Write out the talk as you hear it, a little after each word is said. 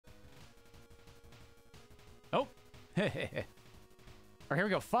All right, here we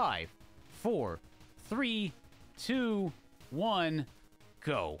go. 5, 4, 3, 2, 1,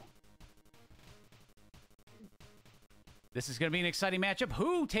 go. This is going to be an exciting matchup.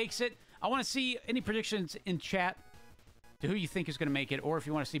 Who takes it? I want to see any predictions in chat to who you think is going to make it, or if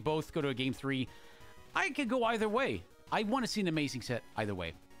you want to see both go to a game 3. I could go either way. I want to see an amazing set either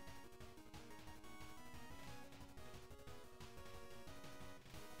way.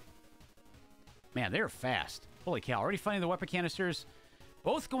 Man, they're fast. Holy cow. Already finding the weapon canisters.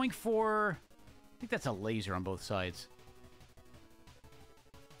 Both going for... I think that's a laser on both sides.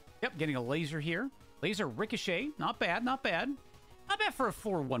 Yep, getting a laser here. Laser ricochet. Not bad, not bad. Not bad for a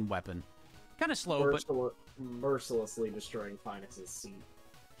 4-1 weapon. Kind of slow, but... Mercilessly destroying Finex's seat.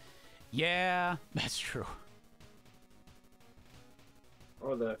 Yeah, that's true.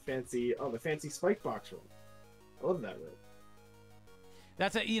 Oh, the fancy spike box room. I love that room.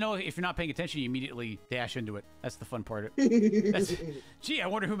 That's a, you know, if you're not paying attention, you immediately dash into it. That's the fun part of it. Gee, I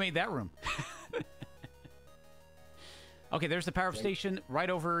wonder who made that room. Okay, there's the power station right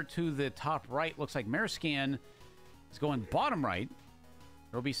over to the top right. Looks like Meriscan is going bottom right.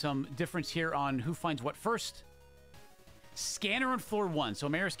 There'll be some difference here on who finds what first. Scanner on floor 1. So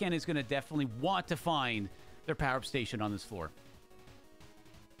Meriscan is going to definitely want to find their power station on this floor.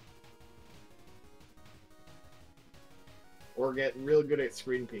 Or get real good at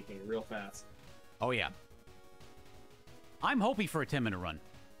screen peeking real fast. Oh, yeah. I'm hoping for a 10-minute run.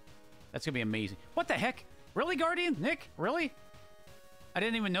 That's going to be amazing. What the heck? Really, Guardian? Nick? Really? I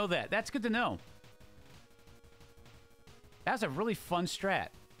didn't even know that. That's good to know. That's a really fun strat.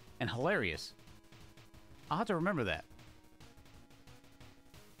 And hilarious. I'll have to remember that.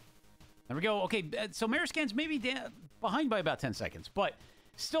 There we go. Okay, so Meriscan's maybe behind by about 10 seconds. But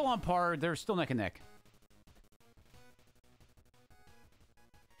still on par. They're still neck and neck.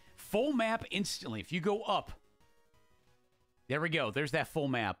 Full map instantly. If you go up. There we go. There's that full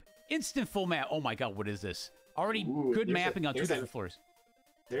map. Instant full map. Oh my god, what is this? Already good mapping on 2 different floors.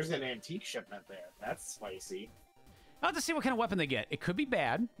 There's an antique shipment there. That's spicy. I'll have to see what kind of weapon they get. It could be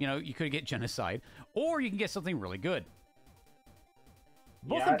bad. You know, you could get genocide. Or you can get something really good.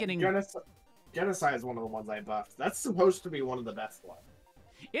 Both are getting... Genocide is one of the ones I buffed. That's supposed to be one of the best ones.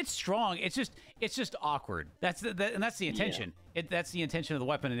 It's strong. It's just awkward. That's the intention. Yeah. That's the intention of the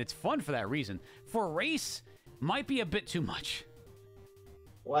weapon, and it's fun for that reason. For a race, might be a bit too much.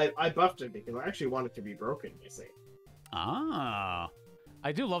 Well, I buffed it because I actually want it to be broken, you see. Ah.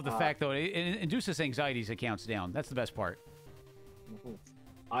 I do love the fact, though, it induces anxiety as it counts down. That's the best part.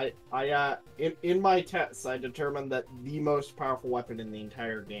 In my tests, I determined that the most powerful weapon in the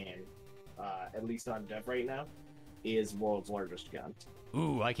entire game, at least on dev right now, is World's Largest Gun.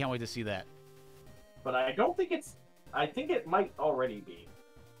 Ooh, I can't wait to see that. But I don't think it's... I think it might already be.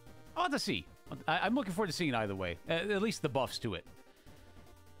 I'll have to see. I'm looking forward to seeing it either way. At least the buffs to it.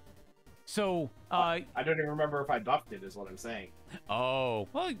 So, I don't even remember if I buffed it, is what I'm saying. Oh,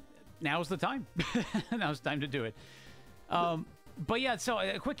 well, now's the time. Now's the time to do it. But yeah, so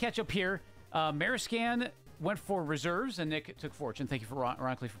a quick catch-up here. Meriscan went for reserves, and Nick took Fortune. Thank you for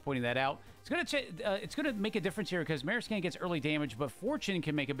roncli for pointing that out. It's gonna make a difference here because Meriscan gets early damage, but Fortune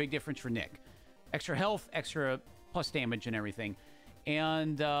can make a big difference for Nick. Extra health, extra plus damage, and everything.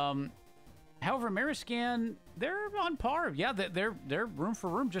 And however, Meriscan, they're on par. Yeah, they're room for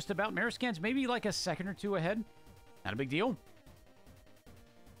room just about. Meriscan's maybe like a second or two ahead. Not a big deal.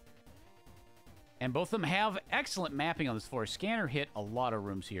 And both of them have excellent mapping on this floor. Scanner hit a lot of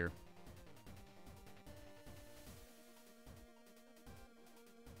rooms here.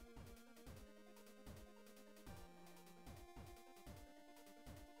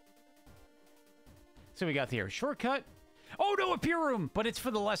 So we got here. Shortcut. Oh, no, a pure room, but it's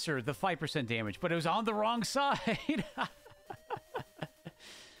for the lesser, the 5% damage, but it was on the wrong side.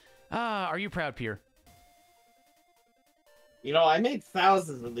 Are you proud, Pure? You know, I made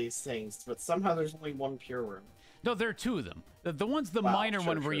thousands of these things, but somehow there's only one pure room. No, there are 2 of them. The one's the minor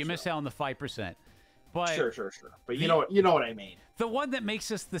one where you miss out on the 5%. But Sure. But you know what I mean. The one that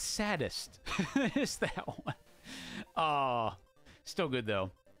makes us the saddest is that one. Oh, still good,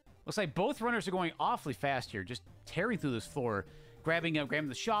 though. Looks like both runners are going awfully fast here, just tearing through this floor, grabbing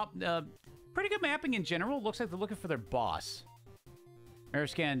the shop. Pretty good mapping in general. Looks like they're looking for their boss.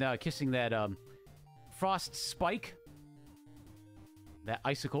 Meriscan kissing that frost spike, that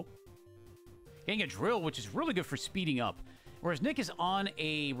icicle. Getting a drill, which is really good for speeding up. Whereas Nick is on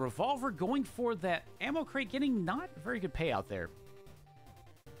a revolver, going for that ammo crate, getting not very good payout there.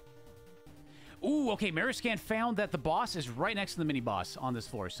 Ooh, okay, Meriscan found that the boss is right next to the mini-boss on this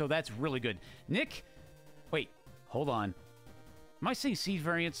floor, so that's really good. Nick, wait, hold on. Am I seeing seed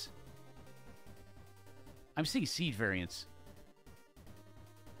variants? I'm seeing seed variants.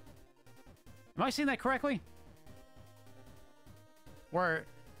 Am I seeing that correctly? Where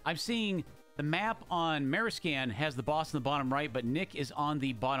I'm seeing the map on Meriscan has the boss in the bottom right, but Nick is on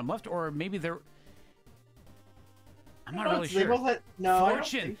the bottom left, or maybe they're... I'm not really sure.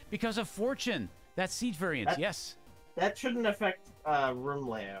 Fortune! Because of Fortune! That's seed variants, yes. That shouldn't affect room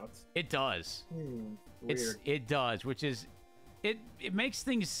layouts. It does. Weird. It does, which is... It makes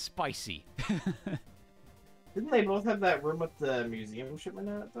things spicy. Didn't they both have that room with the museum shipment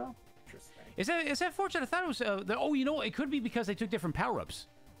in it, though? Interesting. Is that Fortune? I thought it was... oh, you know, it could be because they took different power-ups.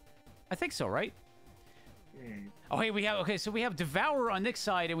 I think so, right? Oh, hey, we have... Okay, so we have Devour on Nick's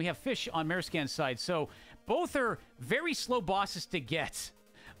side, and we have Fish on Meriscan's side. So both are very slow bosses to get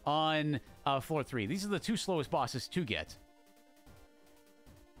on floor 3. These are the 2 slowest bosses to get.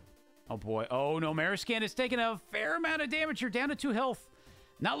 Oh, boy. Oh, no, Meriscan is taking a fair amount of damage. You're down to 2 health.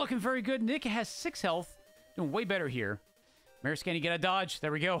 Not looking very good. Nick has 6 health. Doing way better here. Meriscan, you get a dodge.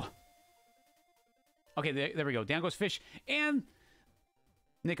 There we go. Okay, there we go. Down goes Fish. And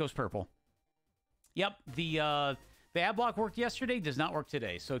Nick goes purple. Yep, the ad block worked yesterday. Does not work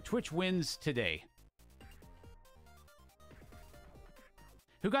today. So Twitch wins today.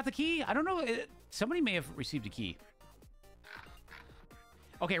 Who got the key? I don't know. Somebody may have received a key.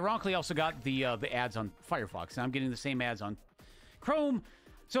 Okay, roncli also got the ads on Firefox, and I'm getting the same ads on Chrome.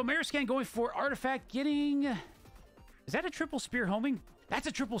 So Meriscan going for Artifact, getting... Is that a triple spear homing? That's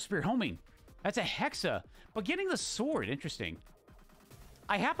a triple spear homing. That's a Hexa. But getting the sword, interesting.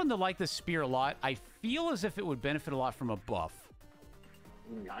 I happen to like this spear a lot. I feel as if it would benefit a lot from a buff.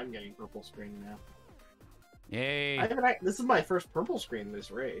 I'm getting purple screen now. Yay. This is my first purple screen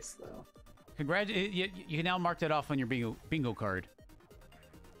this race, though. You can now mark that off on your bingo card.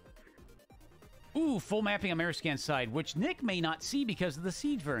 Ooh, full mapping on Meriscan's side, which Nick may not see because of the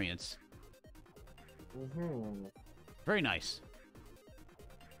seed variants. Very nice.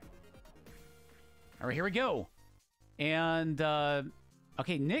 All right, here we go. And,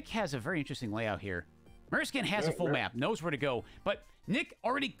 okay, Nick has a very interesting layout here. Meriscan has a full map, knows where to go, but Nick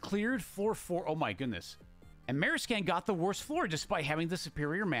already cleared floor 4. Oh, my goodness. And Meriscan got the worst floor despite having the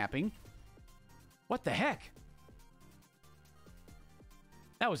superior mapping. What the heck?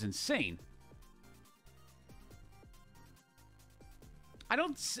 That was insane. I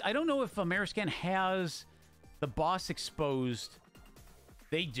don't know if Meriscan has the boss exposed.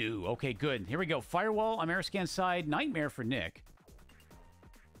 They do. Okay, good. Here we go. Firewall on Meriscan's side. Nightmare for Nick.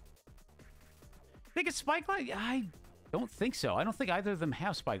 Think it's Spyglass? I don't think so. I don't think either of them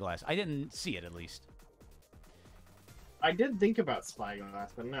have Spyglass. I didn't see it, at least. I did think about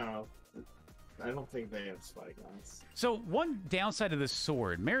Spyglass, but no. I don't think they have Spyglass. So, one downside of this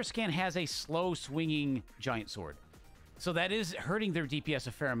sword. Meriscan has a slow swinging giant sword. So that is hurting their DPS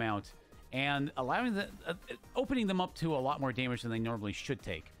a fair amount and allowing opening them up to a lot more damage than they normally should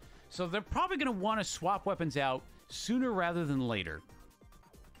take. So they're probably going to want to swap weapons out sooner rather than later.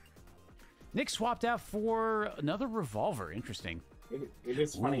 Nick swapped out for another revolver. Interesting. It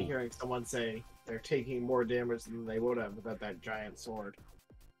is funny hearing someone say they're taking more damage than they would have without that giant sword.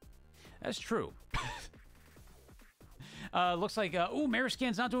 That's true. Looks like,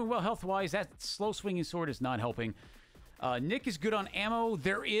 Meriscan's not doing well health-wise. That slow-swinging sword is not helping. Nick is good on ammo.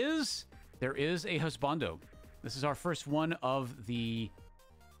 There is a husbando. This is our first one of the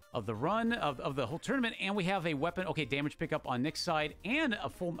run of the whole tournament, and we have a weapon. Okay, damage pickup on Nick's side, and a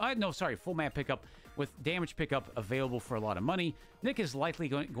full map pickup with damage pickup available for a lot of money. Nick is likely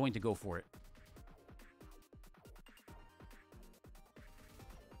going to go for it.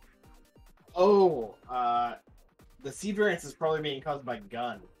 Oh, the seed variance is probably being caused by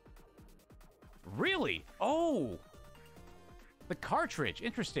gun. Really? Oh. The cartridge.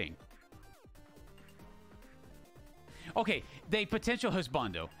 Interesting. Okay, the potential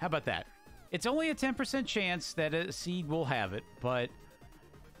husbando. How about that? It's only a 10% chance that a seed will have it, but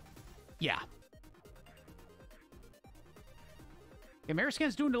yeah. Okay,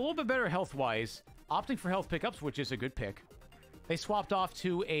 Meriscan's doing a little bit better health-wise, opting for health pickups, which is a good pick. They swapped off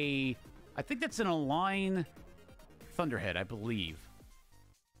to a... I think that's an Align Thunderhead, I believe.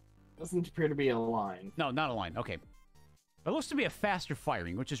 Doesn't appear to be a line. No, not a line. Okay. But it looks to be a faster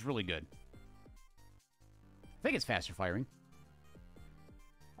firing, which is really good. I think it's faster firing.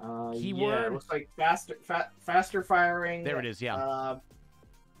 Keyword. Yeah, it looks like faster firing. There it is, yeah.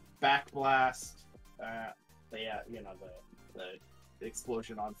 Back blast. Yeah, you know, the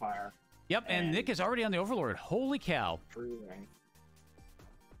explosion on fire. Yep, and Nick is already on the Overlord. Holy cow. Freezing.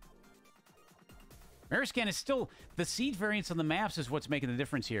 Meriscan is still... The seed variance on the maps is what's making the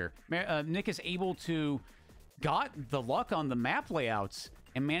difference here. Nick is able to... Got the luck on the map layouts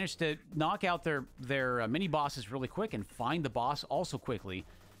and managed to knock out their mini bosses really quick and find the boss also quickly.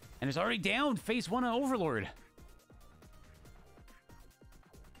 And is already down phase 1 on Overlord.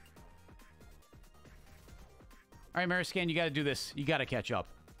 All right, Meriscan, you got to do this. You got to catch up.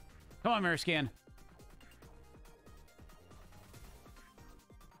 Come on, Meriscan.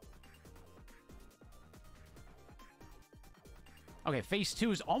 Okay, phase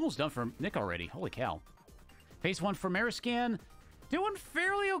 2 is almost done for Nick already. Holy cow. Phase 1 for Meriscan. Doing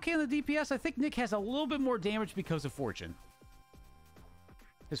fairly okay on the DPS. I think Nick has a little bit more damage because of Fortune.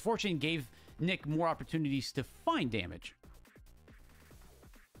 His Fortune gave Nick more opportunities to find damage.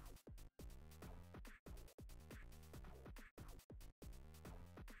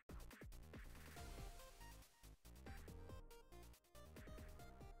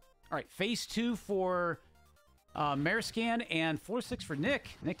 All right, phase 2 for Meriscan and floor 6 for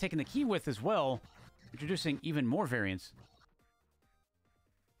Nick. Nick taking the key with as well, introducing even more variants.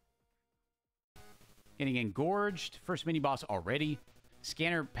 Getting engorged. First mini boss already.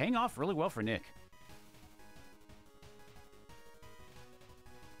 Scanner paying off really well for Nick.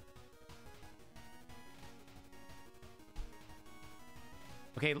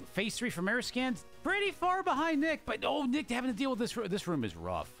 Okay, phase 3 for Meriscan. Pretty far behind Nick, but oh, Nick having to deal with this. This room is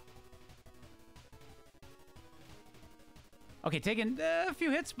rough. Okay, taking a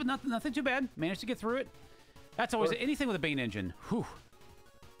few hits, but nothing too bad. Managed to get through it. That's always anything with a Bane engine. Whew.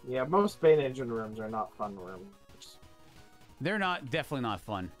 Yeah, most Bane engine rooms are not fun rooms. They're definitely not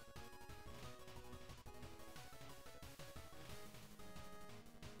fun.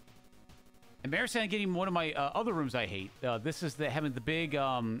 And Meriscan getting one of my other rooms I hate. This is having the big,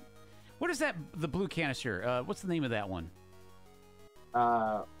 what is that, the blue canister? What's the name of that one?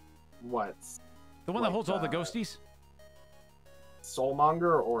 What? The one that holds all the ghosties?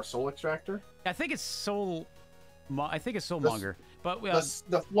 Soulmonger or Soul Extractor? I think it's I think it's Soulmonger. But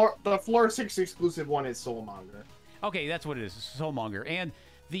the floor 6 exclusive one is Soulmonger. Okay, that's what it is, Soulmonger. And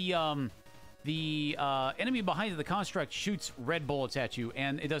the enemy behind the construct shoots red bullets at you,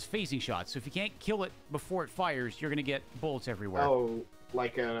 and it does phasing shots. So if you can't kill it before it fires, you're gonna get bullets everywhere. Oh,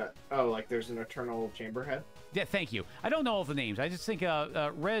 like there's an eternal chamber head? Yeah, thank you. I don't know all the names. I just think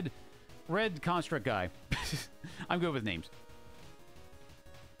red construct guy. I'm good with names.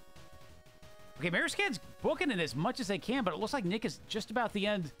 Okay, Meriscan's booking it as much as they can, but it looks like Nick is just about the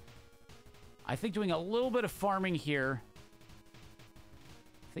end. I think doing a little bit of farming here.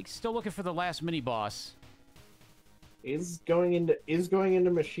 I think still looking for the last mini boss. Is going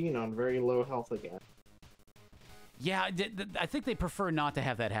into machine on very low health again. Yeah, I think they prefer not to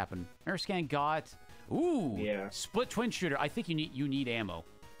have that happen. Meriscan got split twin shooter. I think you need ammo.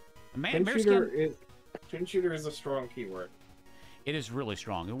 Twin shooter is a strong keyword. It is really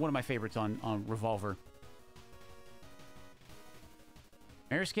strong. One of my favorites on Revolver.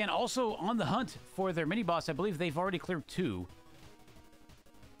 Meriscan also on the hunt for their mini-boss. I believe they've already cleared 2.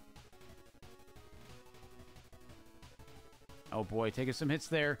 Oh boy, taking some hits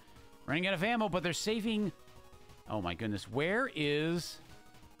there. Running out of ammo, but they're saving... Oh my goodness, where is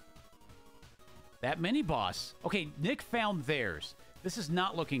that mini-boss? Okay, Nick found theirs. This is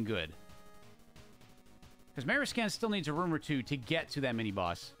not looking good. Because Meriscan still needs a room or two to get to that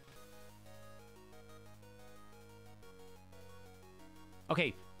mini-boss.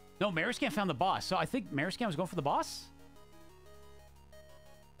 Okay. No, Meriscan found the boss. So I think Meriscan was going for the boss?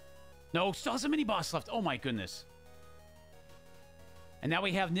 No, still has a mini-boss left. Oh, my goodness. And now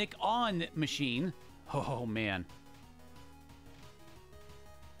we have Nick on machine. Oh, man.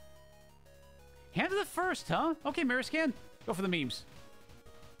 Hand to the first, huh? Okay, Meriscan. Go for the memes.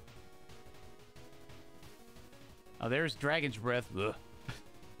 Oh, there's Dragon's Breath. Ugh.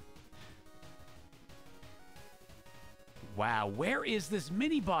 Wow, where is this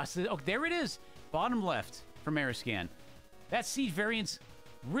mini-boss? Oh, there it is. Bottom left for Meriscan. That seed variance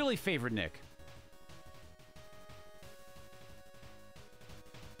really favored Nick.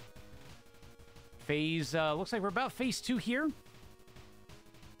 Phase, looks like we're about phase 2 here.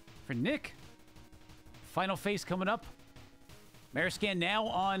 For Nick. Final phase coming up. Meriscan now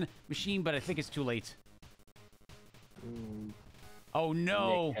on machine, but I think it's too late. Oh,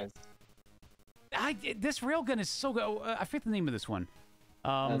 no. This railgun is so good. I forget the name of this one.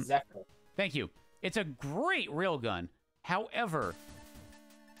 Zephyr. Thank you. It's a great railgun. However,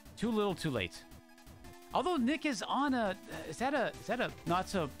 too little, too late. Although Nick is on a...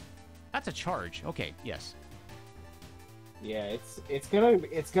 That's a charge. Okay, yes. Yeah, it's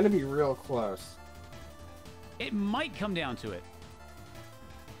gonna be real close. It might come down to it.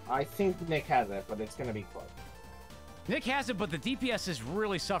 I think Nick has it, but it's gonna be close. Nick has it, but the DPS is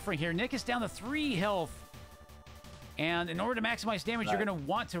really suffering here. Nick is down to 3 health. And in order to maximize damage, you're going to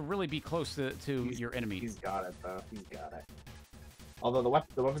want to really be close to your enemy. He's got it, though. He's got it. Although the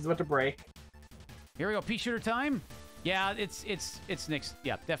weapon's about to break. Here we go. Pea shooter time. Yeah, it's Nick's.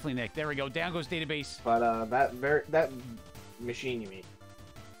 Yeah, definitely Nick. There we go. Down goes database. But that machine you mean?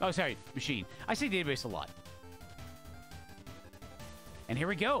 Oh, sorry, machine. I say database a lot. And here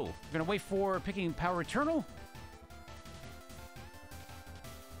we go. We're gonna wait for picking Power Eternal.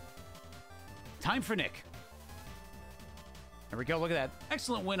 Time for Nick. There we go. Look at that.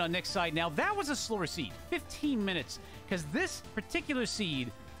 Excellent win on Nick's side. Now, that was a slower seed. 15 minutes. Because this particular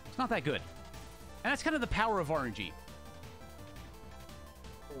seed is not that good. And that's kind of the power of RNG.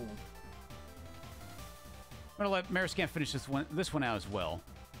 I'm going to let Meriscan finish this one out as well.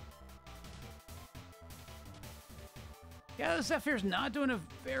 Yeah, the Zephyr's not doing a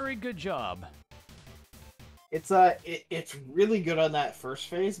very good job. It's really good on that first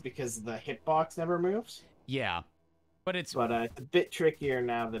phase because the hitbox never moves. Yeah. But it's a bit trickier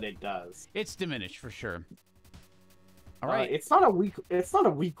now that it does. It's diminished for sure. All right. It's not a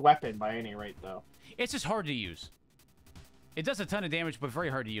weak weapon by any rate though. It's just hard to use. It does a ton of damage, but very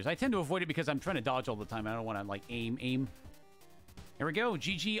hard to use. I tend to avoid it because I'm trying to dodge all the time. I don't want to like aim. Here we go.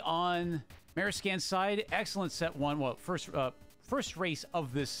 GG on Meriscan's side. Excellent set one. Well, first race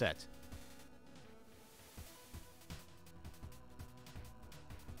of this set.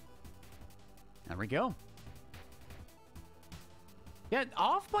 There we go. Yeah,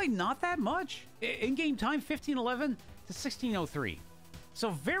 off by not that much. In-game time, 15:11 to 16:03.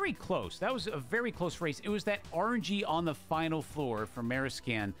 So very close. That was a very close race. It was that RNG on the final floor for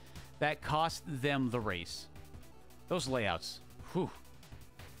Meriscan that cost them the race. Those layouts. Whew.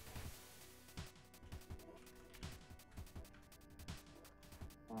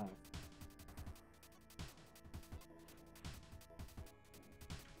 Wow.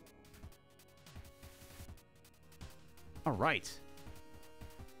 All right.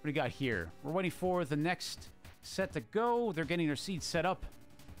 What do you got here? We're waiting for the next set to go. They're getting their seeds set up.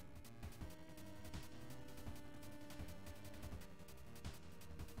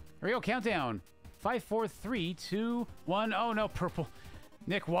 Here we go. Countdown. 5, 4, 3, 2, 1. Oh, no. Purple.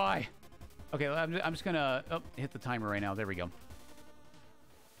 Nick, why? Okay, I'm just going to hit the timer right now. There we go.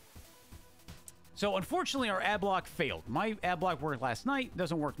 So, unfortunately, our ad block failed. My ad block worked last night.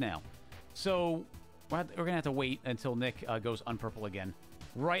 Doesn't work now. So, we're going to have to wait until Nick goes unpurple again.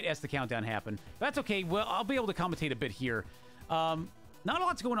 Right as the countdown happened. That's okay. Well, I'll be able to commentate a bit here. Not a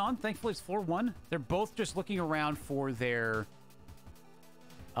lot's going on. Thankfully, it's floor 1. They're both just looking around for their,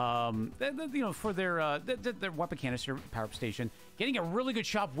 for their weapon canister power-up station. Getting a really good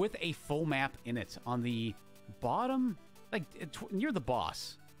shot with a full map in it on the bottom, like near the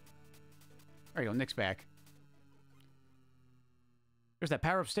boss. There you go. Nick's back. There's that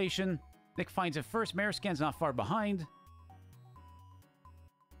power-up station. Nick finds it first. Meriscan's not far behind.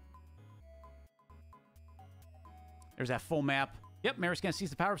 There's that full map. Yep, Meriscan sees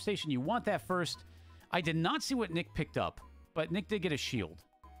the power station. You want that first. I did not see what Nick picked up, but Nick did get a shield.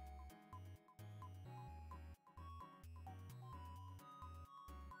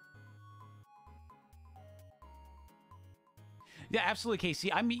 Yeah, absolutely,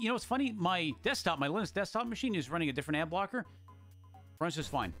 Casey. I mean, you know, it's funny. My Linux desktop machine is running a different ad blocker. Runs just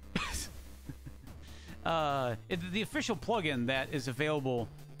fine. The official plugin that is available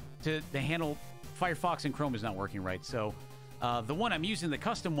to handle Firefox and Chrome is not working right. So the one I'm using, the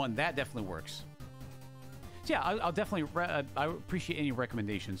custom one, that definitely works. So yeah, I'll definitely, I appreciate any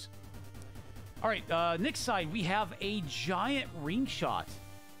recommendations. All right, Nick's side, we have a giant ring shot.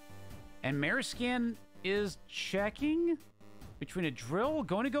 And Meriscan is checking between a drill.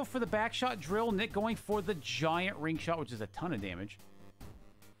 Going to go for the back shot drill. Nick going for the giant ring shot, which is a ton of damage.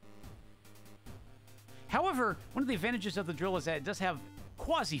 However, one of the advantages of the drill is that it does have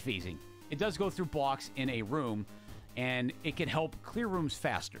quasi-phasing. It does go through blocks in a room, and it can help clear rooms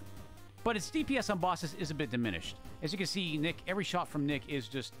faster. But its DPS on bosses is a bit diminished. As you can see, Nick, every shot from Nick is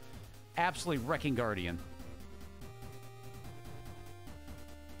just absolutely wrecking Guardian.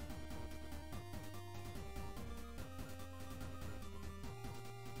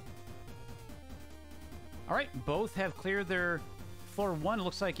 All right, both have cleared their floor 1. It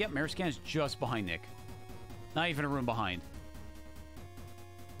looks like, yep, Meriscan is just behind Nick. Not even a room behind.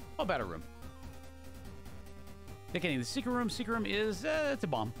 About a room. Nick getting the secret room. Secret room is, it's a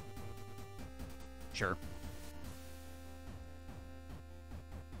bomb. Sure.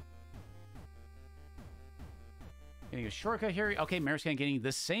 Getting a shortcut here. Okay, Meriscan getting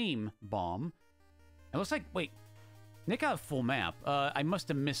the same bomb. It looks like, wait, Nick got a full map. I must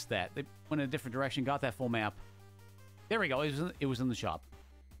have missed that. They went in a different direction, got that full map. There we go. It was in the shop.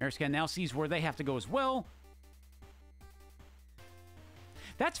 Meriscan now sees where they have to go as well.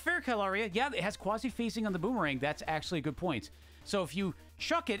 That's fair, Calaria. Yeah, it has quasi-phasing on the boomerang. That's actually a good point. So if you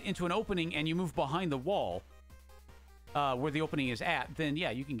chuck it into an opening and you move behind the wall where the opening is at, then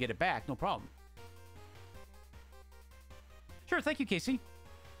yeah, you can get it back. No problem. Sure, thank you, Casey.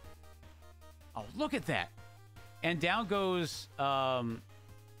 Oh, look at that. And down goes Physine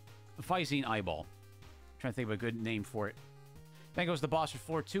Eyeball. I'm trying to think of a good name for it. Then goes the boss for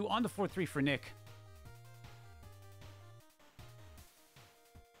floor 2. On to floor 3 for Nick.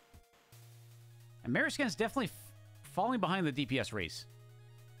 And Meriscan's definitely falling behind the DPS race.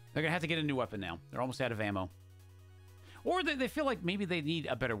 They're going to have to get a new weapon now. They're almost out of ammo. Or they feel like maybe they need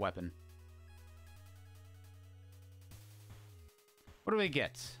a better weapon. What do they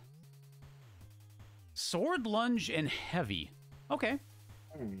get? Sword, lunge, and heavy. Okay.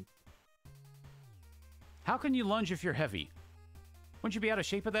 How can you lunge if you're heavy? Wouldn't you be out of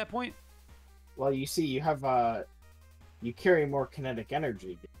shape at that point? Well, you see, you have you carry more kinetic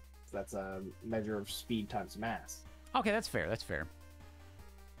energy. That's a measure of speed times mass. Okay, that's fair. That's fair.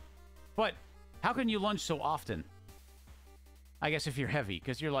 But how can you lunge so often? I guess if you're heavy,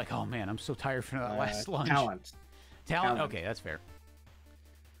 because you're like, oh man, I'm so tired from that last lunge. Talent. Talent? Okay, that's fair.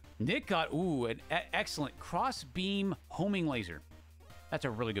 Nick got, ooh, an excellent cross-beam homing laser. That's a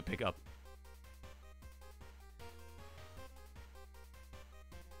really good pickup.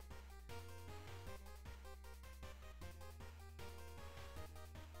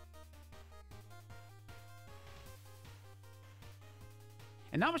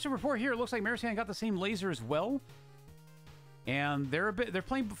 And not much to report here. It looks like Meriscan got the same laser as well. And they're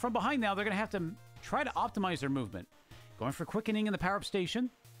playing from behind now. They're going to have to try to optimize their movement. Going for quickening in the power-up station.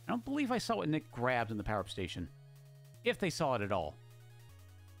 I don't believe I saw what Nick grabbed in the power-up station. If they saw it at all.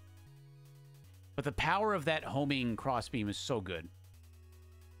 But the power of that homing crossbeam is so good.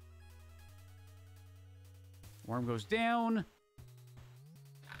 Worm goes down.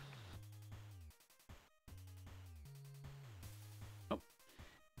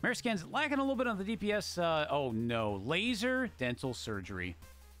 Meriscan's lacking a little bit on the DPS. Oh, no. Laser dental surgery.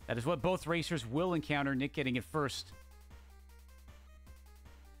 That is what both racers will encounter. Nick getting it first.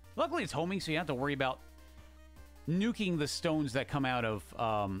 Luckily, it's homing, so you don't have to worry about nuking the stones that come out of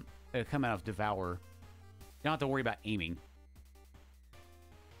Devour. You don't have to worry about aiming.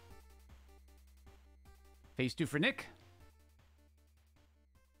 Phase 2 for Nick.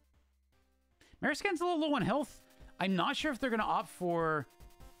 Meriscan's a little low on health. I'm not sure if they're going to opt for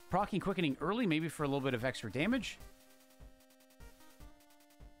proccing quickening early, maybe for a little bit of extra damage.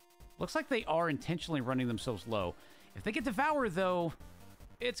 Looks like they are intentionally running themselves low. If they get Devoured, though,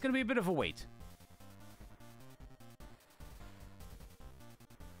 it's going to be a bit of a wait.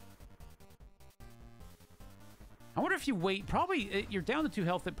 I wonder if you wait, probably, you're down to 2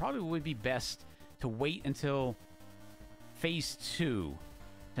 health, it probably would be best to wait until phase 2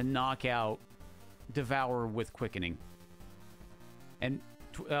 to knock out Devour with quickening. And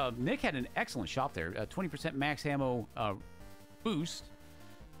Nick had an excellent shot there. 20% max ammo boost.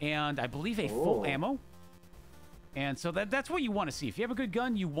 And I believe a full ammo. And so that's what you want to see. If you have a good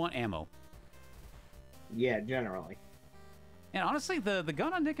gun, you want ammo. Yeah, generally. And honestly, the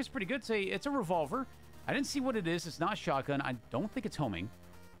gun on Nick is pretty good. It's a revolver. I didn't see what it is. It's not shotgun. I don't think it's homing.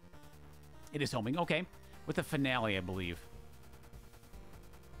 It is homing. Okay. With the finale, I believe.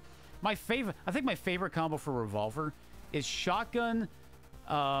 I think my favorite combo for revolver is shotgun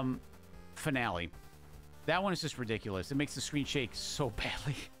finale. That one is just ridiculous. It makes the screen shake so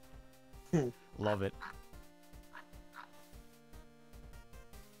badly. Love it.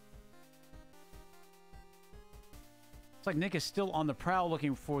 It's like Nick is still on the prowl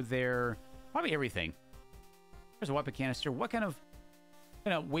looking for their probably everything. There's a weapon canister. What kind of...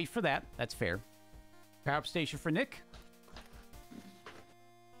 wait for that. That's fair. Power-up station for Nick.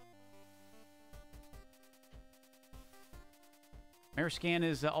 Meriscan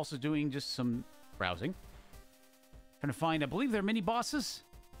is also doing just some browsing. Trying to find, I believe they're mini-bosses.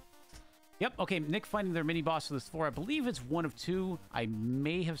 Yep, okay, Nick finding their mini-boss for this floor. I believe it's 1 of 2. I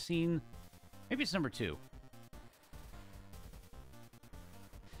may have seen... Maybe it's number 2.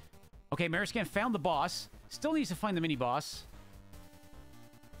 Okay, Meriscan found the boss. Still needs to find the mini-boss.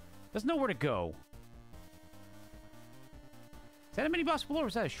 Doesn't know where to go. Is that a mini-boss below or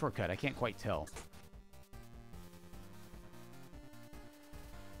is that a shortcut? I can't quite tell.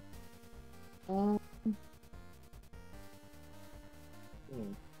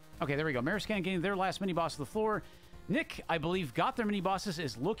 Okay, there we go. Meriscan getting their last mini-boss of the floor. Nick, I believe, got their mini-bosses,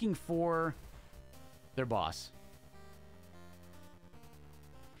 is looking for their boss.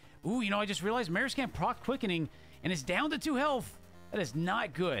 Ooh, I just realized Meriscan proc quickening and is down to 2 health. That is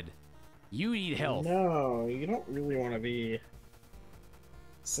not good. You need health. No, you don't really want to be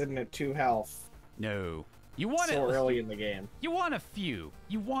Sitting at 2 health. No. You want so early in the game. You want a few.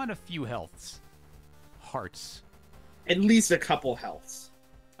 You want a few healths. Hearts. At least a couple healths.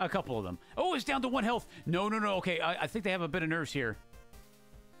 A couple of them. Oh, it's down to 1 health. No. Okay, I think they have a bit of nerves here.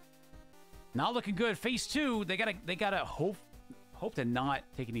 Not looking good. Phase 2. They gotta hope to not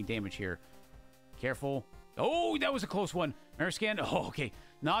take any damage here. Careful. Oh, that was a close one. Meriscan. Oh, okay.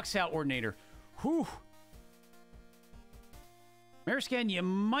 Knocks out Ordinator. Whew. Meriscan, you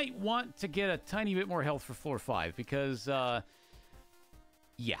might want to get a tiny bit more health for floor 5 because,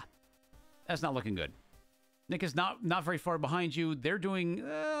 yeah, that's not looking good. Nick is not very far behind you. They're doing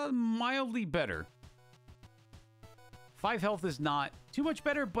mildly better. 5 health is not too much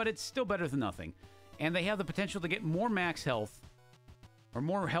better, but it's still better than nothing. And they have the potential to get more max health or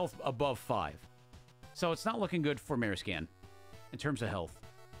more health above 5. So it's not looking good for Meriscan in terms of health.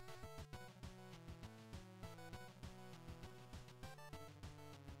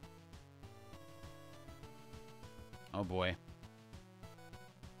 Oh boy.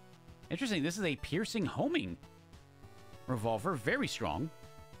 Interesting. This is a piercing homing revolver. Very strong.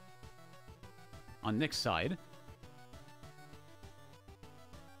 On Nick's side.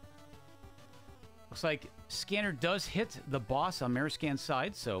 Looks like Scanner does hit the boss on Meriscan's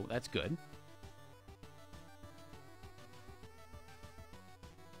side, so that's good.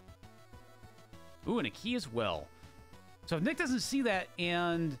 Ooh, and a key as well. So if Nick doesn't see that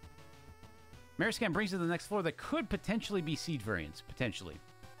and Meriscan brings it to the next floor, that could potentially be seed variants, potentially.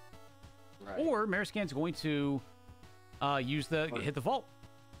 Right. Or Meriscan's going to hit the vault.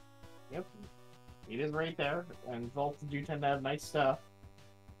 Yep. It is right there, and vaults do tend to have nice stuff.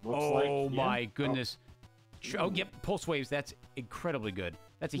 Looks my goodness. Oh, yep, pulse waves, that's incredibly good.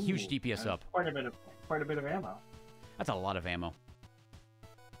 That's a huge DPS up. Quite a bit of ammo. That's a lot of ammo.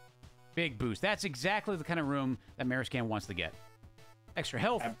 Big boost. That's exactly the kind of room that Meriscan wants to get. Extra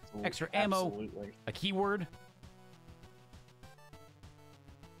health, extra ammo, a keyword.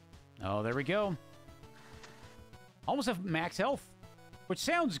 Oh, there we go. Almost have max health, which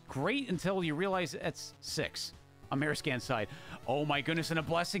sounds great until you realize that's 6 on Meriscan's side. Oh my goodness, and a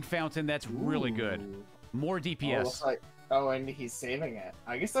blessing fountain. That's really good. More DPS. And he's saving it.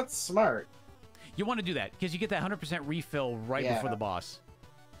 I guess that's smart. You want to do that because you get that 100% refill right before the boss.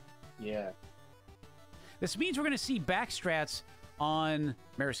 Yeah. This means we're going to see back strats on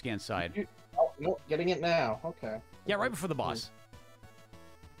Meriscan's side. Oh, no, getting it now. Okay. Yeah, right before the boss.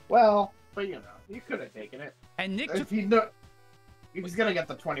 Well, but you know, you could have taken it. And Nick took... He was going to get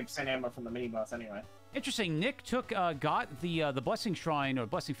the 20% ammo from the mini-boss anyway. Interesting. Nick got the Blessing Shrine or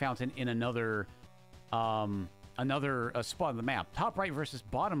Blessing Fountain in another spot on the map. Top right versus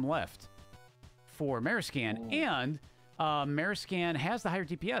bottom left for Meriscan. And Meriscan has the higher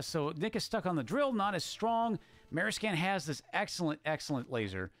DPS, so Nick is stuck on the drill, not as strong. Meriscan has this excellent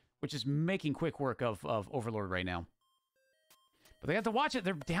laser, which is making quick work of Overlord right now. But they have to watch it.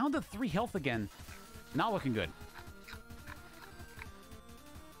 They're down to 3 health again. Not looking good.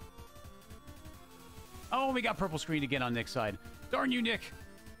 Oh, we got purple screen again on Nick's side. Darn you, Nick.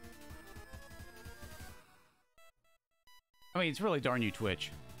 I mean, it's really darn you,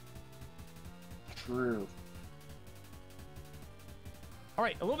 Twitch. True. All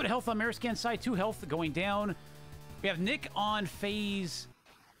right, a little bit of health on Meriscan's side. 2 health going down. We have Nick on phase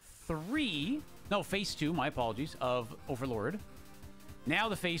 3. No, phase 2, my apologies, of Overlord. Now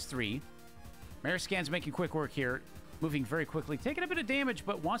the phase 3. Meriscan's making quick work here. Moving very quickly. Taking a bit of damage,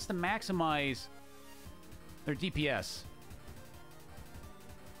 but wants to maximize their DPS.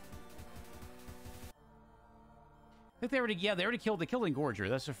 I think they already killed the Killing Gorger.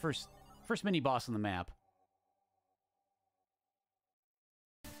 That's their first mini boss on the map.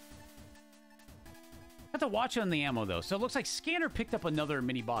 Have to watch on the ammo though. So it looks like Scanner picked up another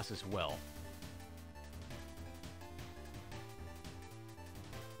mini boss as well.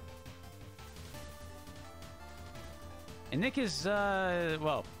 And Nick is,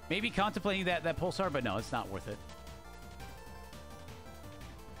 well, maybe contemplating that pulsar, but no, it's not worth it.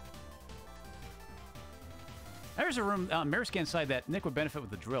 There's a room on Meriscan's side that Nick would benefit with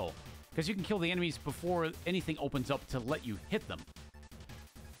the drill, because you can kill the enemies before anything opens up to let you hit them.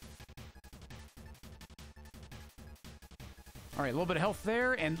 All right, a little bit of health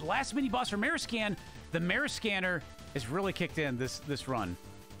there, and last mini boss for Meriscan. The Meriscanner is really kicked in this run.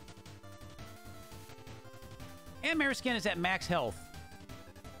 And Meriscan is at max health.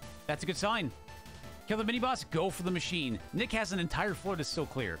 That's a good sign. Kill the mini-boss, go for the machine. Nick has an entire floor to still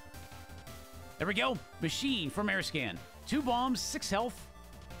clear. There we go. Machine for Meriscan. 2 bombs, 6 health.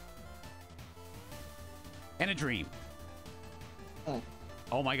 And a dream.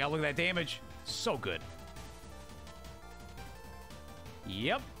 Oh my god, look at that damage. So good.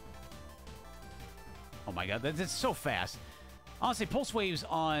 Yep. Oh my god, that's so fast. Honestly, pulse waves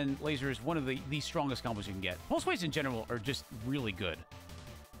on laser is one of the strongest combos you can get. Pulse waves in general are just really good.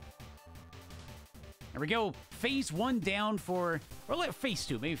 There we go. Phase 1 down for... Or let phase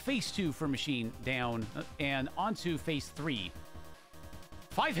 2. Maybe phase 2 for machine down. And onto phase 3.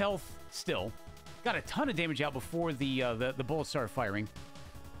 5 health still. Got a ton of damage out before the bullets started firing.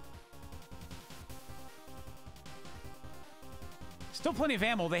 Still plenty of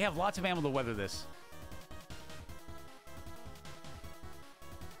ammo. They have lots of ammo to weather this.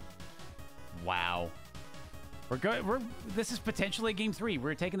 Wow. This is potentially a game 3.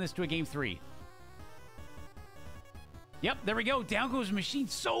 We're taking this to a game 3. Yep, there we go. Down goes the machine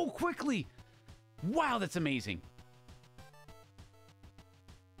so quickly. Wow, that's amazing.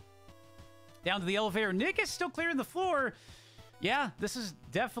 Down to the elevator. Nick is still clearing the floor. Yeah, this is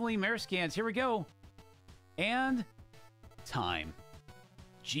definitely Meriscans. Here we go. And time.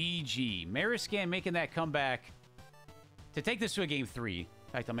 GG. Meriscan making that comeback to take this to a game 3. In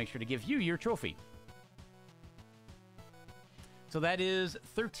fact, I'll make sure to give you your trophy. So that is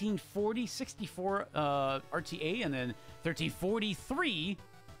 1340, 64 RTA, and then 1343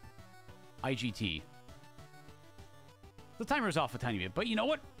 IGT. The timer's off a tiny bit, but you know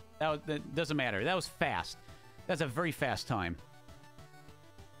what? That doesn't matter. That was fast. That's a very fast time.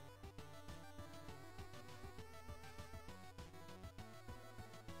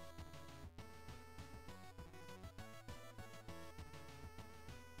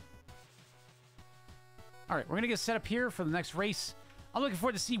 All right, we're going to get set up here for the next race. I'm looking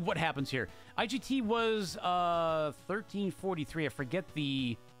forward to see what happens here. IGT was 1343. I forget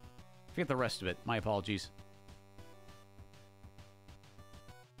the rest of it. My apologies.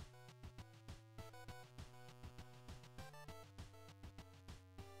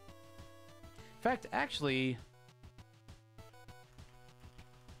 In fact, actually...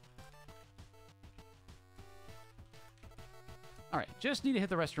 All right, just need to hit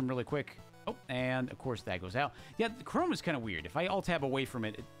the restroom really quick. Oh, and of course that goes out. Yeah, Chrome is kind of weird. If I alt-tab away from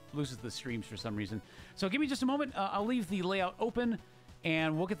it, it loses the streams for some reason. So give me just a moment. I'll leave the layout open,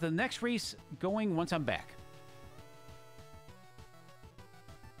 and we'll get the next race going once I'm back.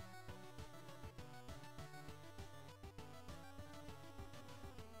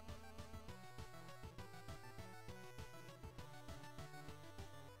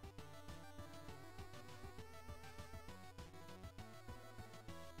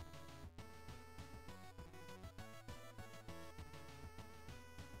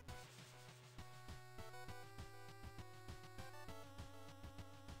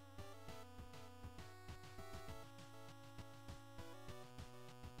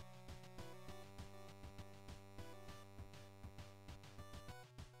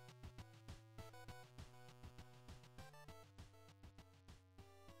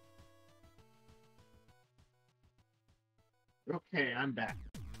 Okay, I'm back.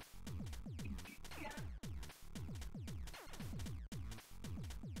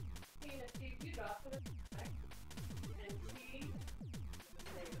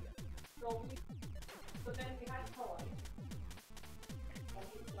 But then we had toys.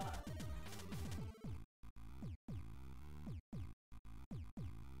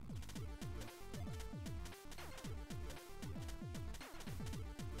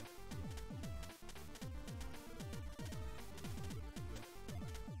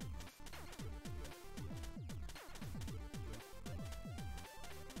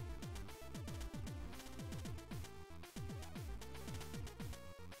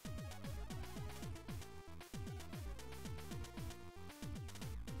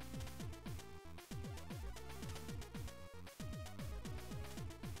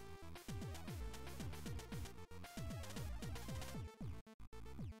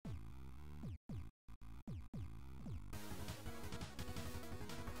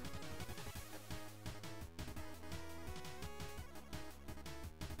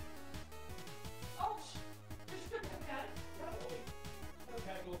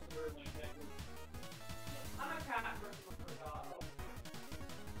 I'm a cat person for a dog.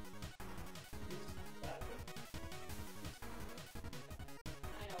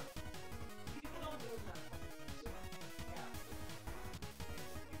 I know. People don't do that. Yeah.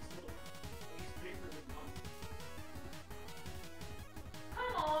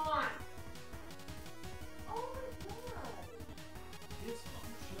 Come on! Oh my god!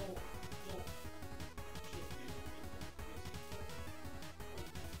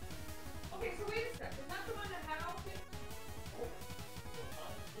 Okay, so wait a sec. Is that the one that had all of it?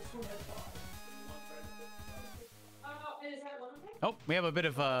 And is that one of them? Oh, we have a bit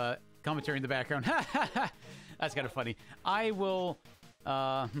of commentary in the background. That's kind of funny. I will When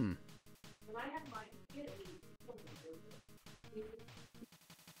I had my kid,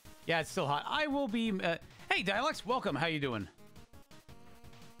 Yeah, it's still hot. I will be... hey, Dialects, welcome. How you doing?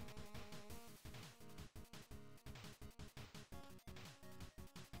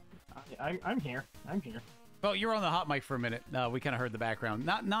 I'm here. I'm here. Well, you were on the hot mic for a minute. We kind of heard the background.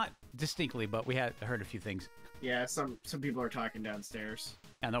 Not distinctly, but we had heard a few things. Yeah, some people are talking downstairs.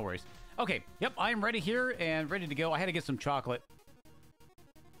 Yeah, no worries. Okay, yep, I am ready here and ready to go. I had to get some chocolate.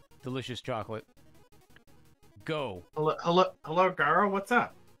 Delicious chocolate. Go. Hello, Garo. What's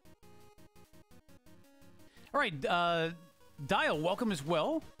up? All right, Dial, welcome as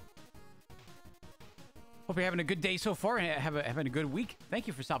well. Hope you're having a good day so far and having a good week. Thank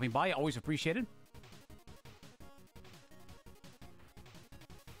you for stopping by. Always appreciated.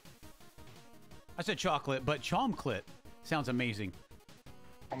 I said chocolate, but chomclit sounds amazing.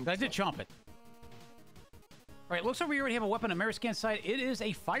 But I did chomp it. All right, looks like we already have a weapon on Meriscan's side. It is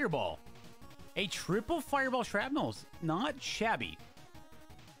a fireball. A triple fireball shrapnels. Not shabby.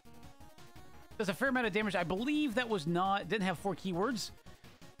 Does a fair amount of damage. I believe that was not... Didn't have 4 keywords.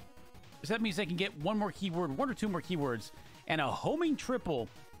 So that means they can get one more keyword, 1 or 2 more keywords. And a homing triple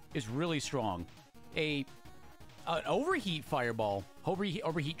is really strong. An overheat fireball,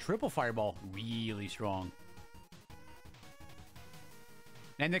 overheat triple fireball, really strong.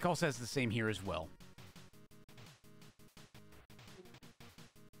 And Nick also has the same here as well.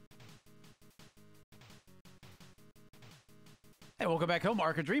 Hey, welcome back home,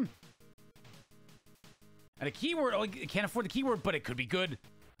 Arca Dream. And a keyword, oh, you can't afford the keyword, but it could be good.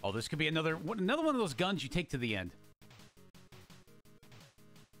 Oh, this could be another one of those guns you take to the end.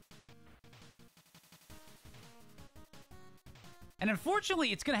 And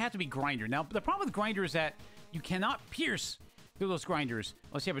unfortunately, it's going to have to be Grinder. Now, the problem with Grinder is that you cannot pierce through those grinders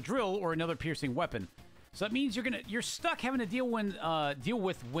unless you have a drill or another piercing weapon. So that means you're stuck having to deal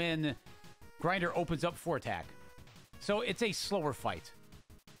with when Grinder opens up for attack. So it's a slower fight.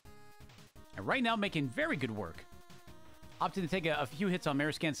 And right now, making very good work. Opting to take a few hits on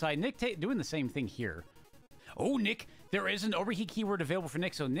Meriscan's side. Nick doing the same thing here. Oh, Nick, there is an overheat keyword available for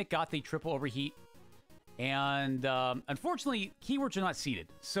Nick, so Nick got the triple overheat. And unfortunately, keywords are not seeded.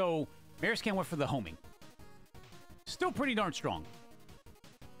 So Meriscan went for the homing. Still pretty darn strong.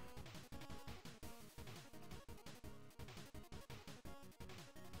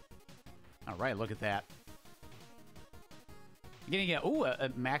 All right, look at that. Getting a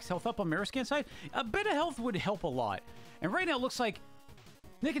max health up on Meriscan's side. A bit of health would help a lot. And right now it looks like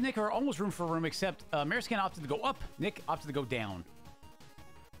Nick and Nick are almost room for room, except Meriscan opted to go up. Nick opted to go down.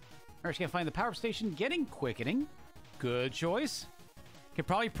 Meriscan find the power station, getting quickening. Good choice. Could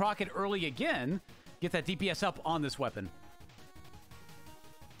probably proc it early again. Get that DPS up on this weapon.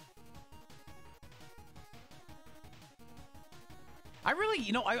 I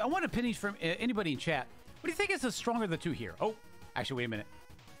really, I want opinions from anybody in chat. What do you think is the stronger of the two here? Oh, actually, wait a minute.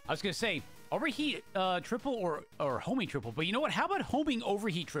 I was going to say, overheat triple or homing triple. But you know what? How about homing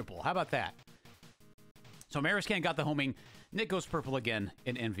overheat triple? How about that? So Meriscan got the homing. Nick goes purple again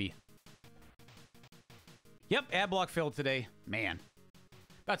in Envy. Yep, ad block failed today. Man.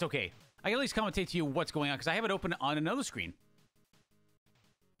 That's okay. I can at least commentate to you what's going on because I have it open on another screen.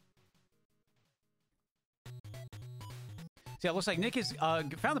 So yeah, it looks like Nick has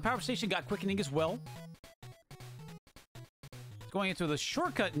found the power station, got quickening as well. Going into the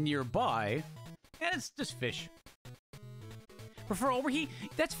shortcut nearby, and it's just fish. Prefer overheat?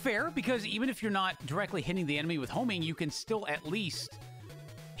 That's fair, because even if you're not directly hitting the enemy with homing, you can still at least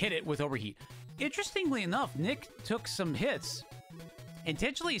hit it with overheat. Interestingly enough, Nick took some hits.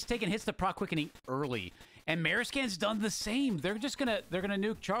 Intentionally, he's taking hits to proc quickening early, and Meriscan's done the same. They're gonna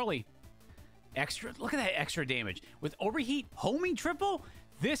nuke Charlie. Look at that extra damage with overheat homing triple.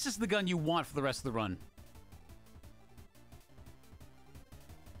 This is the gun you want for the rest of the run.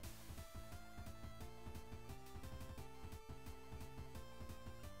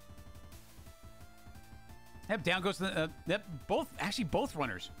 Yep, down goes the... both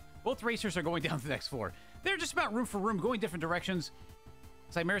runners. Both racers are going down to the next floor. They're just about room for room, going different directions.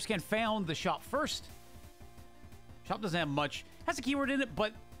 It's like Meriscan found the shop first. Shop doesn't have much. Has a keyword in it,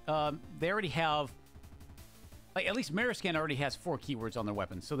 but they already have... Like, at least Meriscan already has 4 keywords on their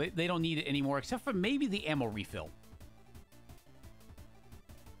weapons, so they don't need it anymore, except for maybe the ammo refill.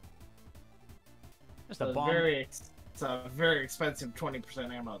 Just a bomb. It's a very expensive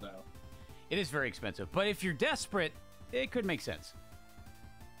 20% ammo, though. It is very expensive, but if you're desperate, it could make sense.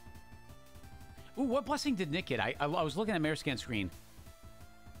 Ooh, what blessing did Nick get? I was looking at Meriscan's screen.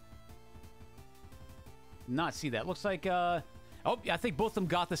 Not see that. Looks like, oh, I think both of them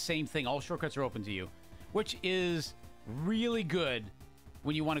got the same thing. All shortcuts are open to you, which is really good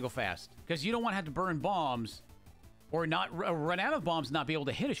when you want to go fast. Because you don't want to have to burn bombs or not run out of bombs and not be able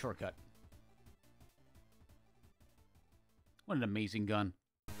to hit a shortcut. What an amazing gun.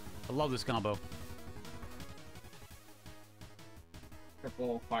 I love this combo.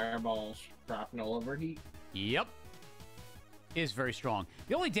 Triple fireball shrapnel overheat. Yep. Is very strong.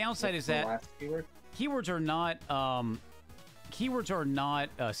 The only downside is that last keyword? keywords are not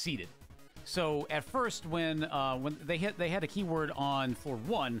seeded. So at first, when they had a keyword on floor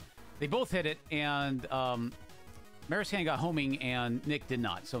 1, they both hit it, and Meriscan got homing and Nick did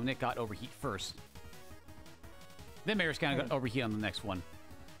not. So Nick got overheat first. Then Meriscan got overheat on the next one.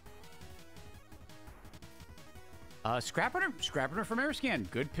 Scrap runner for Meriscan.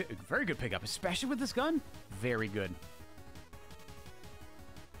 Very good pickup, especially with this gun. Very good.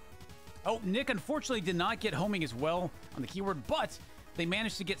 Oh, Nick unfortunately did not get homing as well on the keyword, but they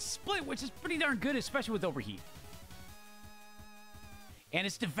managed to get split, which is pretty darn good, especially with overheat. And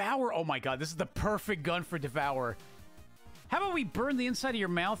it's Devour. Oh my god, this is the perfect gun for Devour. How about we burn the inside of your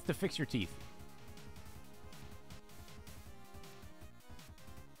mouth to fix your teeth?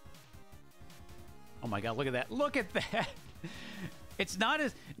 Oh my god, look at that. Look at that. It's not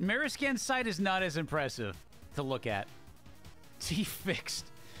as... Meriscan's side is not as impressive to look at. Teeth fixed.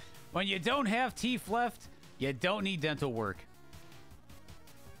 When you don't have teeth left, you don't need dental work.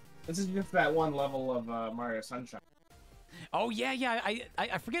 This is just that one level of Mario Sunshine. Oh, yeah.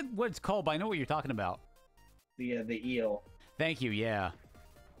 I forget what it's called, but I know what you're talking about. The eel. Thank you, yeah.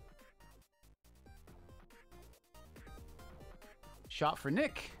 Shot for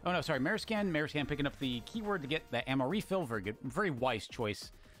Nick. Oh, no, sorry, Meriscan. Meriscan picking up the keyword to get the ammo refill. Very good. Very wise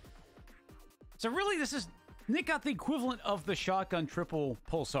choice. So really, this is... Nick got the equivalent of the shotgun triple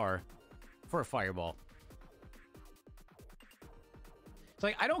pulsar for a fireball. It's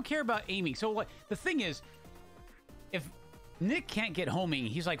like, I don't care about aiming. So, like, the thing is, if Nick can't get homing,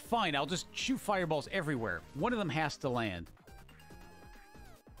 he's like, fine, I'll just shoot fireballs everywhere. One of them has to land.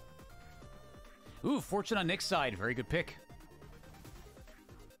 Ooh, fortune on Nick's side. Very good pick.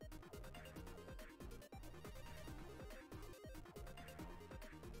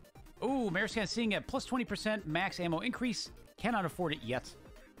 Ooh, Meriscan seeing a plus 20% max ammo increase. Cannot afford it yet.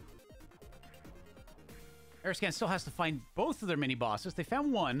 Meriscan still has to find both of their mini-bosses. They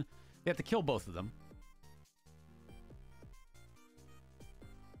found one. They have to kill both of them.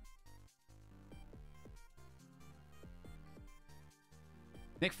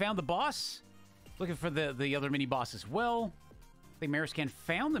 Nick found the boss. Looking for the other mini-boss as well. I think Meriscan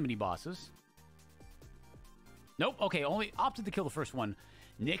found the mini-bosses. Nope. Okay, only opted to kill the first one.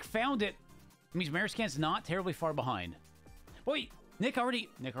 Nick found it. It means Meriscan's not terribly far behind. Wait, Nick already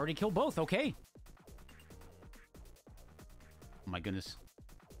killed both. Okay. Oh my goodness.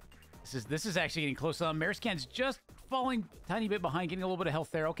 This is actually getting close. Meriscan's just falling a tiny bit behind, getting a little bit of health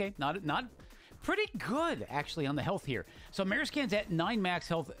there. Okay, not pretty good actually on the health here. So Meriscan's at 9 max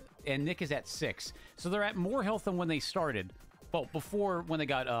health and Nick is at 6. So they're at more health than when they started. Well, before when they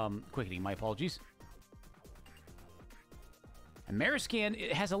got quickening. My apologies. And Meriscan,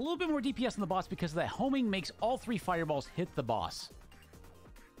 it has a little bit more DPS on the boss because that homing makes all 3 fireballs hit the boss.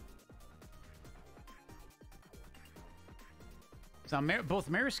 So both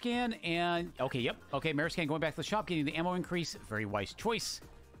Meriscan and... Okay, yep. Okay, Meriscan going back to the shop, getting the ammo increase. Very wise choice.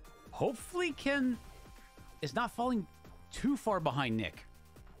 Hopefully is not falling too far behind Nick.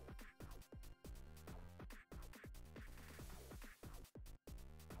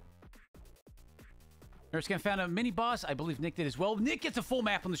 Meriscan found a mini-boss. I believe Nick did as well. Nick gets a full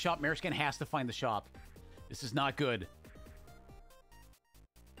map on the shop. Meriscan has to find the shop. This is not good.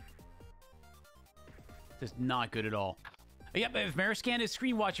 This is not good at all. Yep, if Meriscan is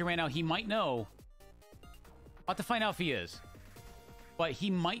screen watching right now, he might know. I'll have to find out if he is. But he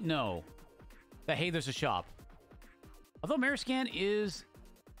might know that, hey, there's a shop. Although Meriscan is...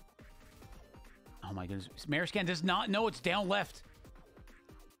 Oh my goodness. Meriscan does not know it's down left.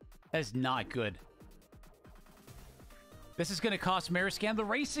 That is not good. This is going to cost Meriscan the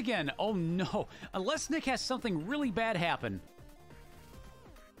race again. Oh, no. Unless Nick has something really bad happen.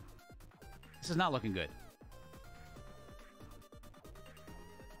 This is not looking good.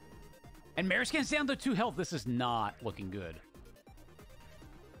 And Meriscan's down to 2 health. This is not looking good.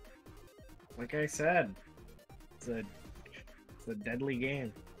 Like I said, it's a deadly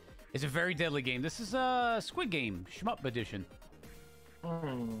game. It's a very deadly game. This is a Squid Game Shmup edition.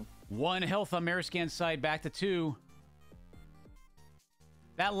 1 health on Meriscan's side, back to 2.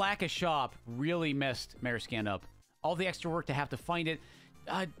 That lack of shop really messed Meriscan up. All the extra work to have to find it.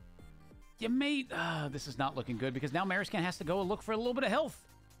 You may... this is not looking good because now Meriscan has to go and look for a little bit of health.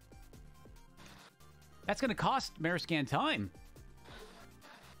 That's going to cost Meriscan time.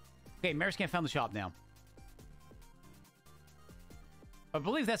 Okay, Meriscan found the shop now. I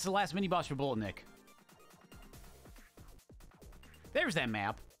believe that's the last mini-boss for Bullet Nick. There's that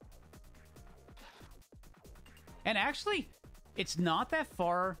map. And actually, it's not that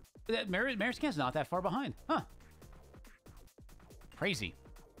far... Meriscan's not that far behind. Huh. Crazy.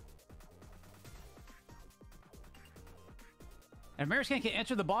 And if Meriscan can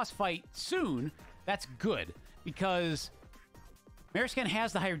enter the boss fight soon, that's good. Because Meriscan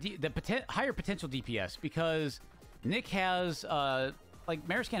has the higher potential DPS. Because Nick has... like,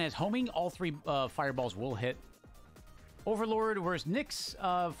 Meriscan has homing. All 3 fireballs will hit Overlord, whereas Nick's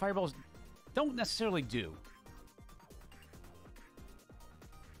fireballs don't necessarily do.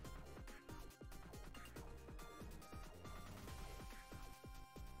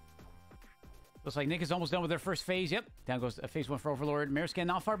 Looks like Nick is almost done with their first phase. Yep, down goes phase 1 for Overlord. Meriscan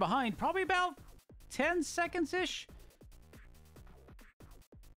not far behind. Probably about 10 seconds-ish.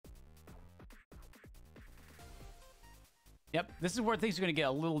 Yep, this is where things are going to get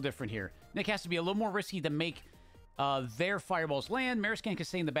a little different here. Nick has to be a little more risky to make their fireballs land. Meriscan can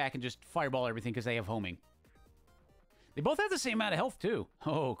stay in the back and just fireball everything because they have homing. They both have the same amount of health, too.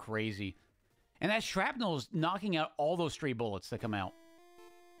 Oh, crazy. And that shrapnel is knocking out all those stray bullets that come out.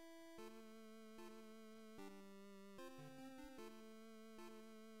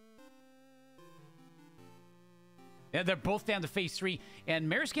 Yeah, they're both down to phase 3, and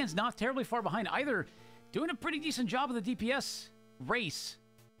Meriscan's not terribly far behind either. Doing a pretty decent job of the DPS race.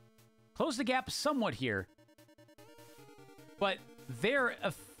 Close the gap somewhat here. But they're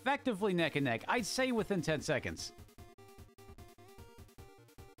effectively neck and neck. I'd say within 10 seconds.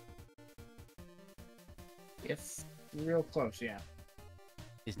 It's real close, yeah.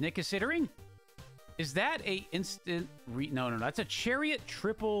 Is Nick considering? Is that a instant... No, that's a Chariot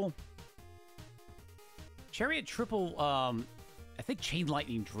triple... Chariot triple, I think Chain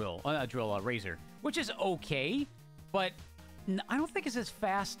Lightning Razor, which is okay, but I don't think it's as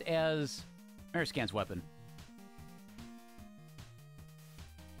fast as Meriscan's weapon.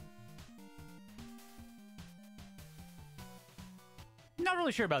 Not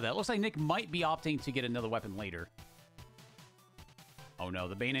really sure about that. Looks like Nick might be opting to get another weapon later. Oh no,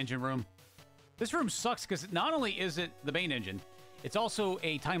 the Bane Engine room. This room sucks because not only is it the Bane Engine, it's also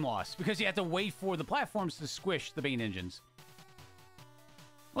a time loss, because you have to wait for the platforms to squish the Bane engines.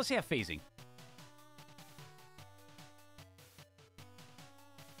 Let's see how phasing.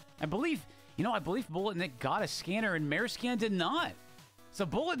 I believe Bullet Nick got a scanner and Meriscan did not. So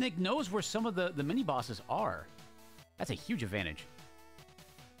Bullet Nick knows where some of the mini-bosses are. That's a huge advantage.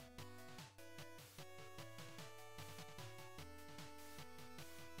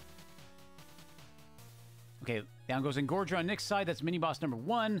 Okay, down goes Engorger on Nick's side. That's mini-boss number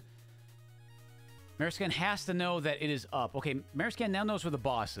 1. Meriscan has to know that it is up. Okay, Meriscan now knows where the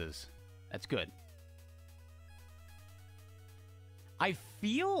boss is. That's good. I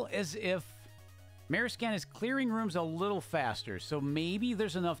feel as if Meriscan is clearing rooms a little faster, so maybe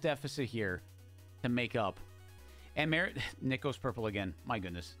there's enough deficit here to make up. And Nick goes purple again. My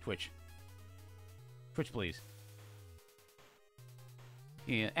goodness. Twitch. Twitch, please.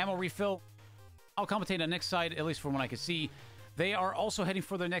 Yeah, ammo refill. I'll commentate on Nick's side, at least from what I can see. They are also heading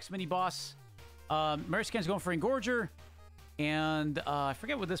for their next mini-boss. Meriscan's going for Engorger. And I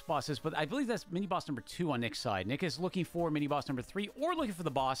forget what this boss is, but I believe that's mini-boss number 2 on Nick's side. Nick is looking for mini-boss number 3 or looking for the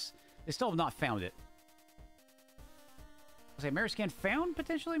boss. They still have not found it. Was that Meriscan found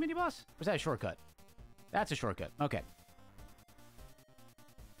potentially a mini-boss? Or is that a shortcut? That's a shortcut. Okay.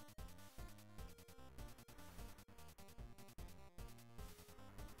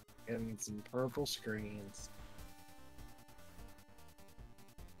 Getting some purple screens.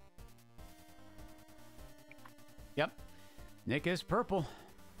 Yep. Nick is purple.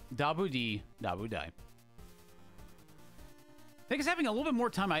 Dabu D. Dabu Die. Nick is having a little bit more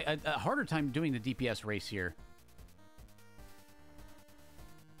time, a harder time doing the DPS race here.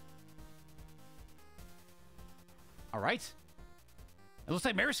 All right. It looks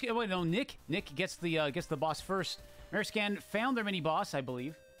like Meriscan. Wait, no, Nick gets the boss first. Meriscan found their mini boss, I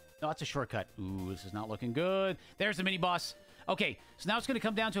believe. No, that's a shortcut. Ooh, this is not looking good. There's the mini boss. Okay, so now it's going to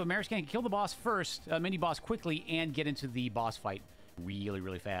come down to a Meriscan can kill the boss first, mini boss quickly, and get into the boss fight really,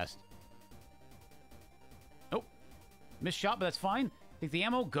 really fast. Oh, missed shot, but that's fine. Take the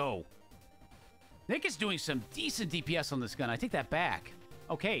ammo, go. Nick is doing some decent DPS on this gun. I take that back.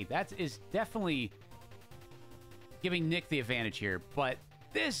 Okay, that is definitely giving Nick the advantage here, but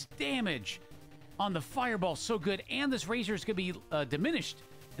this damage on the fireball so good, and this razor is going to be diminished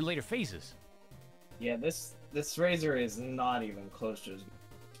in later phases. Yeah, this razor is not even close to his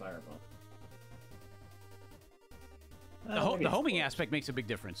fireball. The homing aspect makes a big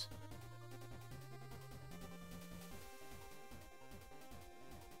difference.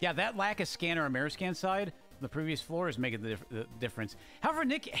 Yeah, that lack of scanner on Meriscan side, the previous floor, is making the difference. However,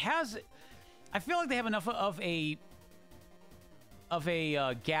 Nick has... I feel like they have enough of a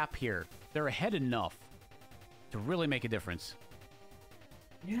gap here. They're ahead enough to really make a difference.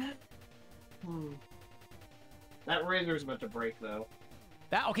 Yeah. That razor's about to break, though.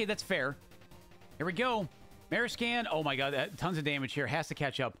 Okay, that's fair. Here we go. Meriscan. Oh my god, tons of damage here. Has to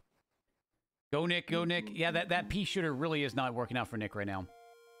catch up. Go, Nick. Go, Nick. Yeah, that pea shooter really is not working out for Nick right now.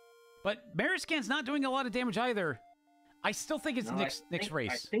 But Meriscan's not doing a lot of damage either. I still think it's Nick's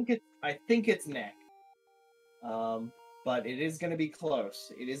race. I think it's Nick. But it is going to be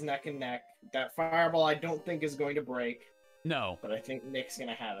close. It is neck and neck. That fireball I don't think is going to break. No. But I think Nick's going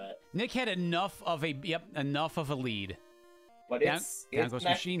to have it. Nick had enough of a lead. But it's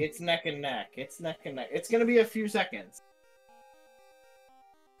neck and neck. It's neck and neck. It's going to be a few seconds.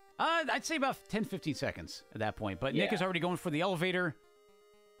 I'd say about 10, 15 seconds at that point. But Nick is already going for the elevator.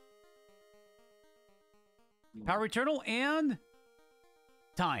 Power Eternal and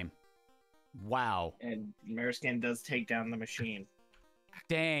time. Wow. And Meriscan does take down the machine.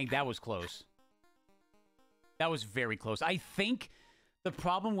 Dang, that was close. That was very close. I think the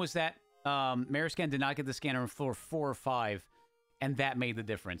problem was that Meriscan did not get the scanner on floor 4 or 5, and that made the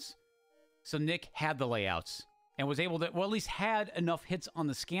difference. So Nick had the layouts and was able to, well, at least had enough hits on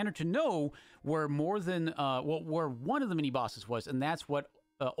the scanner to know where more than, where one of the mini-bosses was, and that's what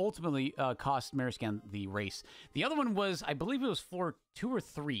ultimately cost Meriscan the race. The other one was, I believe it was floor 2 or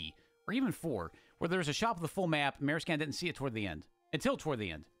 3, or even 4, where there's a shop with the full map. Meriscan didn't see it toward the end, until toward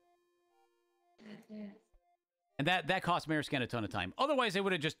the end. And that cost Meriscan a ton of time. Otherwise, they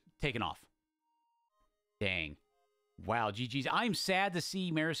would have just taken off. Dang. Wow, GG's. I'm sad to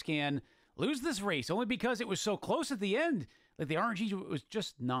see Meriscan lose this race, only because it was so close at the end. Like, the RNG was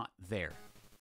just not there.